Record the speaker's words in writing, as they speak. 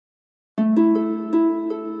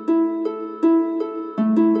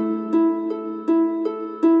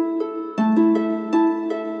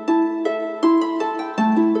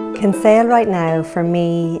Kinsale right now for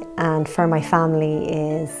me and for my family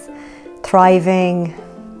is thriving,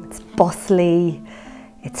 it's bustly,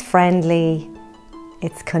 it's friendly,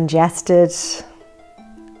 it's congested,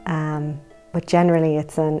 but generally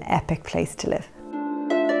it's an epic place to live.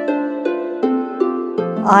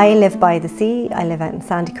 I live by the sea. I live out in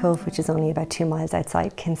Sandycove, which is only about 2 miles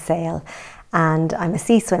outside Kinsale, and I'm a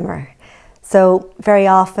sea swimmer. So very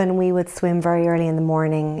often we would swim very early in the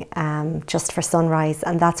morning just for sunrise,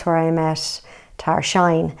 and that's where I met Tara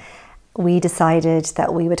Shine. We decided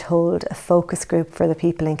that we would hold a focus group for the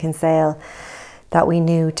people in Kinsale that we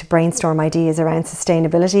knew to brainstorm ideas around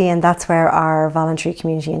sustainability, and that's where our voluntary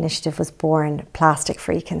community initiative was born, Plastic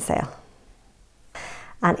Free Kinsale.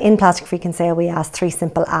 And in Plastic Free Kinsale we asked 3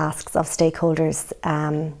 simple asks of stakeholders,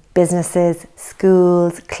 businesses,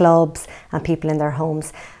 schools, clubs and people in their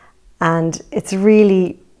homes. And it's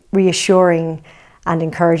really reassuring and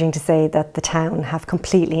encouraging to say that the town have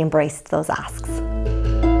completely embraced those asks.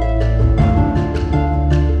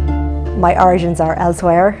 My origins are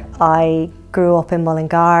elsewhere. I grew up in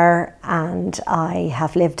Mullingar and I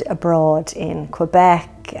have lived abroad in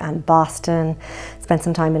Quebec and Boston, spent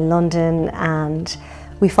some time in London, and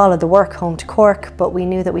we followed the work home to Cork, but we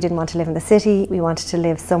knew that we didn't want to live in the city. We wanted to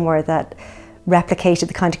live somewhere that replicated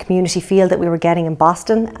the kind of community feel that we were getting in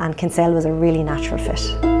Boston, and Kinsale was a really natural fit.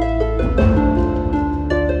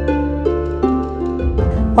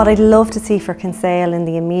 What I'd love to see for Kinsale in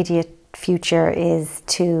the immediate future is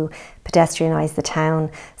to pedestrianise the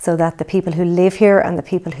town so that the people who live here and the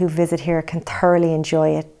people who visit here can thoroughly enjoy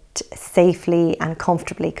it safely and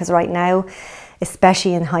comfortably, because right now,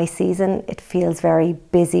 especially in high season, it feels very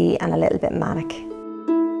busy and a little bit manic.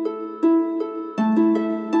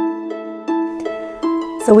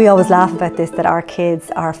 So we always laugh about this, that our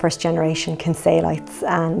kids are first generation Kinsale'ites,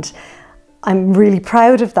 and I'm really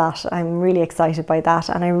proud of that. I'm really excited by that,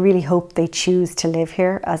 and I really hope they choose to live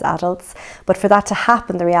here as adults. But for that to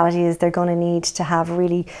happen, the reality is they're going to need to have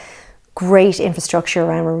really great infrastructure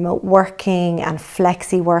around remote working and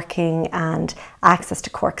flexi working and access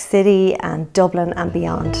to Cork City and Dublin and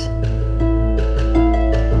beyond.